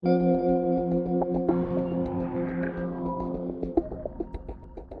So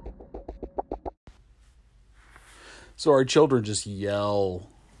our children just yell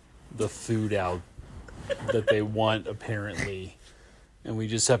the food out that they want, apparently. And we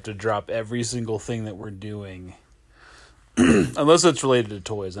just have to drop every single thing that we're doing. Unless it's related to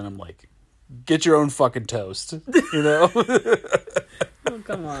toys. And I'm like, get your own fucking toast. You know? Oh,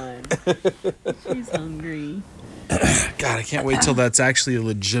 come on. She's hungry. God, I can't wait till that's actually a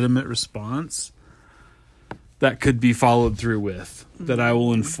legitimate response that could be followed through with, that I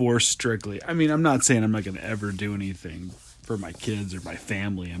will enforce strictly. I mean, I'm not saying I'm not going to ever do anything for my kids or my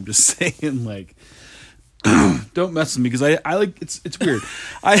family. I'm just saying, like, don't mess with me, because I like, it's weird.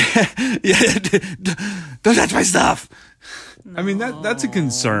 Don't touch my stuff. No. I mean, that's a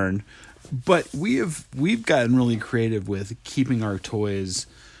concern, but we've gotten really creative with keeping our toys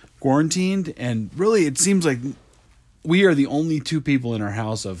quarantined, and really it seems like we are the only two people in our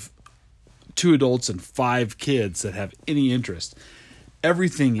house of 2 adults and 5 kids that have any interest.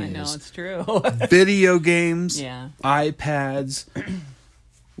 Everything is. I know, it's true. Video games, yeah, iPads,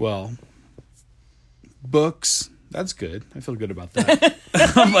 well, books. That's good. I feel good about that.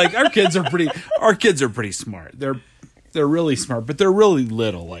 I'm like, our kids are pretty smart. They're really smart, but they're really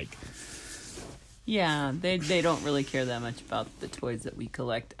little. Like, yeah, they don't really care that much about the toys that we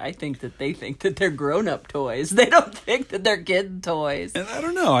collect. I think that they think that they're grown-up toys. They don't think that they're kid toys. And I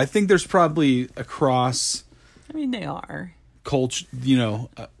don't know. I think there's probably across. I mean, they are. Culture,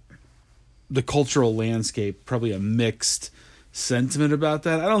 the cultural landscape, probably a mixed sentiment about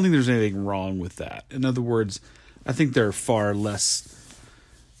that. I don't think there's anything wrong with that. In other words, I think there are far less,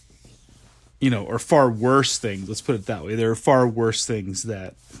 or far worse things. Let's put it that way. There are far worse things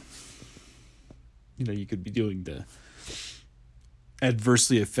that, you could be doing to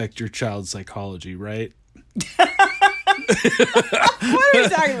adversely affect your child's psychology, right? What are you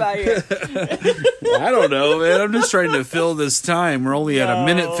talking about here? I don't know, man. I'm just trying to fill this time. We're only at a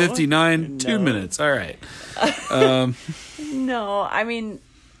minute 59, 2 minutes. All right. No, I mean,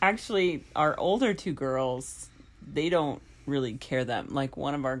 actually, our older 2 girls, they don't really care that. Like,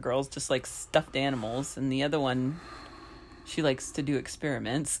 one of our girls just likes stuffed animals, and the other one, she likes to do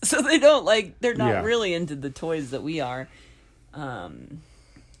experiments. So they're not really into the toys that we are. Zelfa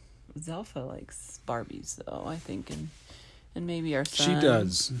likes Barbies, though, I think, and maybe our son. She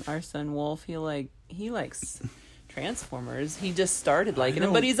does. Our son Wolf, he likes Transformers. He just started liking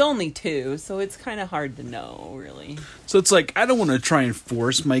them, but he's only 2, so it's kind of hard to know, really. So it's like, I don't want to try and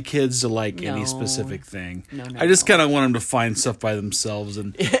force my kids to like any specific thing. No, I just kind of want them to find stuff by themselves,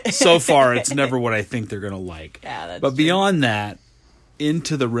 and so far it's never what I think they're going to like. Yeah, that's But true. beyond that,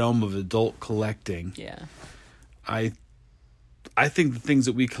 into the realm of adult collecting, I think the things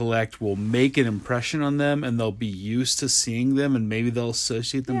that we collect will make an impression on them, and they'll be used to seeing them, and maybe they'll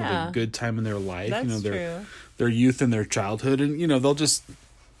associate them with a good time in their life. That's true. Their youth and their childhood, and they'll just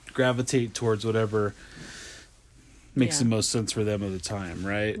gravitate towards whatever makes the most sense for them at the time,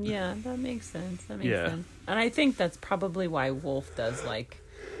 right? Yeah, that makes sense. Sense. And I think that's probably why Wolf does like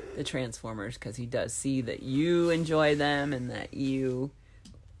the Transformers, because he does see that you enjoy them, and that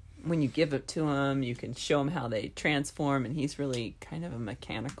when you give it to him, you can show him how they transform, and he's really kind of a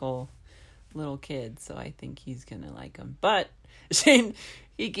mechanical little kid, so I think he's gonna like them. But Shane,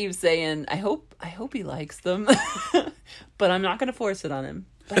 he keeps saying, I hope he likes them, but I'm not gonna force it on him.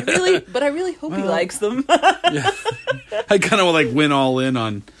 But I really hope he likes them. Yeah, I kind of went all in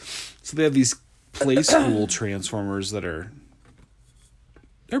on. So they have these play school Transformers that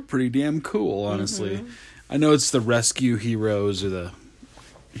they're pretty damn cool, honestly. Mm-hmm. I know it's the Rescue Heroes or the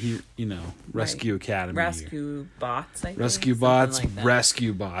Rescue Academy. Rescue Bots, I think. Rescue Bots, like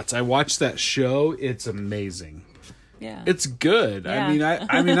Rescue Bots. I watched that show. It's amazing. Yeah. It's good. Yeah.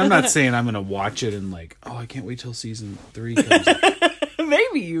 I mean, I'm not saying I'm going to watch it and I can't wait till season 3 comes out.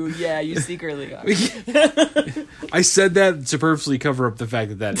 Maybe you secretly are. I said that to purposely cover up the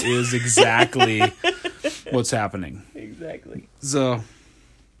fact that is exactly what's happening. Exactly. So...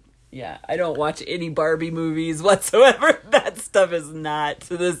 Yeah, I don't watch any Barbie movies whatsoever. That stuff is not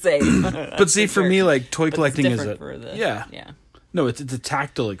the same. But see, for me, toy collecting is yeah. No, it's a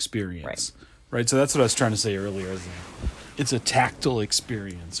tactile experience, right? So that's what I was trying to say earlier. It's a tactile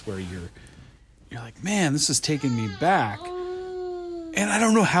experience where you're like, man, this is taking me back, and I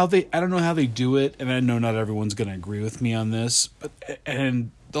don't know how they do it, and I know not everyone's going to agree with me on this,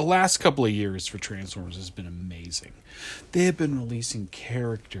 and the last couple of years for Transformers has been amazing. They have been releasing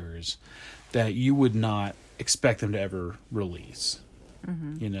characters that you would not expect them to ever release.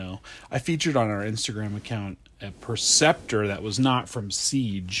 Mm-hmm. I featured on our Instagram account a Perceptor that was not from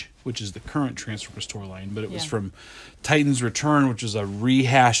Siege, which is the current Transformers storyline, but it was from Titan's Return, which is a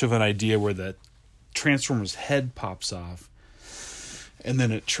rehash of an idea where the Transformer's head pops off, and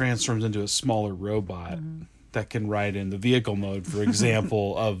then it transforms into a smaller robot that can ride in the vehicle mode, for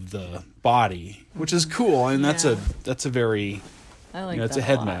example, of the body, which is cool. And that's a very, I like it's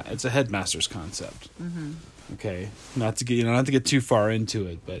a headmaster's concept. Okay, not to get too far into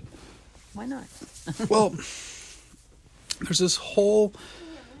it, but why not? well, there's this whole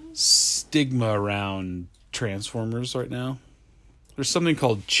stigma around Transformers right now. There's something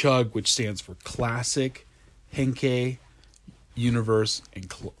called CHUG, which stands for Classic, Henkei, Universe,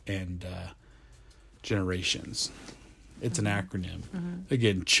 and Generations. It's an acronym.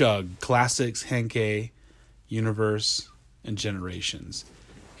 Again, CHUG, Classics, Henkei, Universe, and Generations.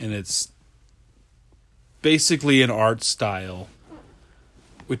 And it's basically an art style,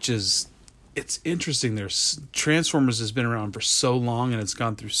 which is, it's interesting. There's Transformers has been around for so long, and it's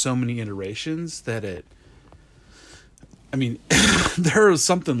gone through so many iterations that there is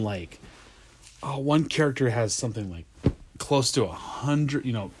something like, one character has something like close to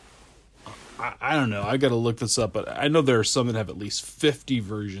 100, I don't know. I got to look this up, but I know there are some that have at least 50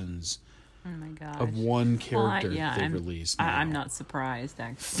 versions of one character they've released. I'm not surprised,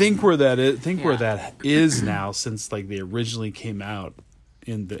 actually. Think where that is. Think where that is now, since like they originally came out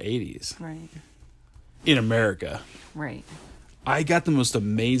in the 80s, right? In America, right? I got the most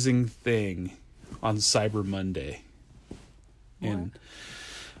amazing thing on Cyber Monday, and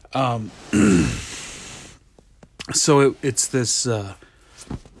so it's this.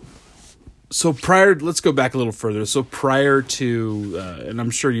 So let's go back a little further. So prior to, and I'm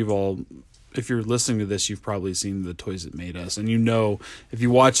sure you've all, if you're listening to this, you've probably seen The Toys That Made Us. And if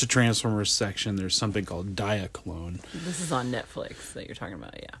you watch the Transformers section, there's something called Diaclone. This is on Netflix that you're talking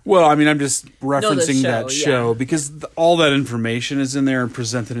about, yeah. Well, I'm just referencing that show because all that information is in there and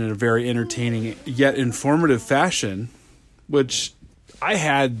presented in a very entertaining yet informative fashion, which I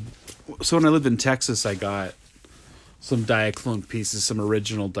had. So when I lived in Texas, I got some Diaclone pieces, some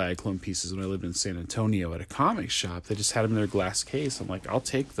original Diaclone pieces when I lived in San Antonio at a comic shop. They just had them in their glass case. I'm like, I'll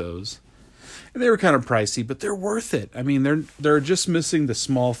take those. And they were kind of pricey, but they're worth it. I mean, they're just missing the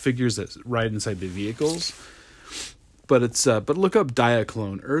small figures that ride inside the vehicles. But it's but look up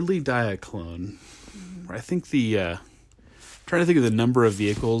Diaclone, early Diaclone. I think trying to think of the number of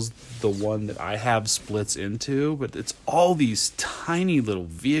vehicles the one that I have splits into, but it's all these tiny little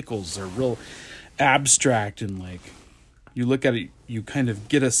vehicles. They're real abstract, and like you look at it, you kind of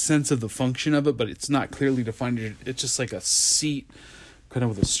get a sense of the function of it, but it's not clearly defined. It's just like a seat kind of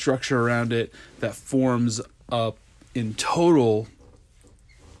with a structure around it that forms up in total.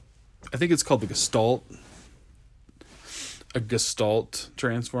 I think it's called the Gestalt. A Gestalt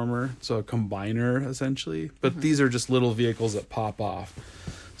transformer, so a combiner essentially. But these are just little vehicles that pop off.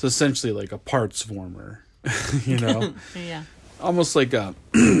 So essentially like a parts former, Yeah. Almost like a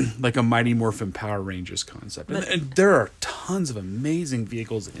Mighty Morphin Power Rangers concept. And there are tons of amazing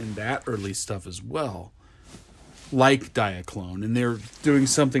vehicles in that early stuff as well, like Diaclone. And they're doing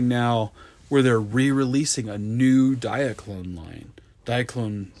something now where they're re-releasing a new Diaclone line.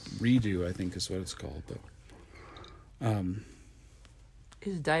 Diaclone Redo, I think is what it's called. But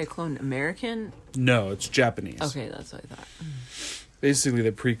is Diaclone American? No, it's Japanese. Okay, that's what I thought. Basically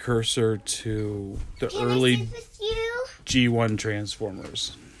the precursor to the early G1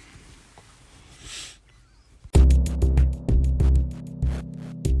 Transformers.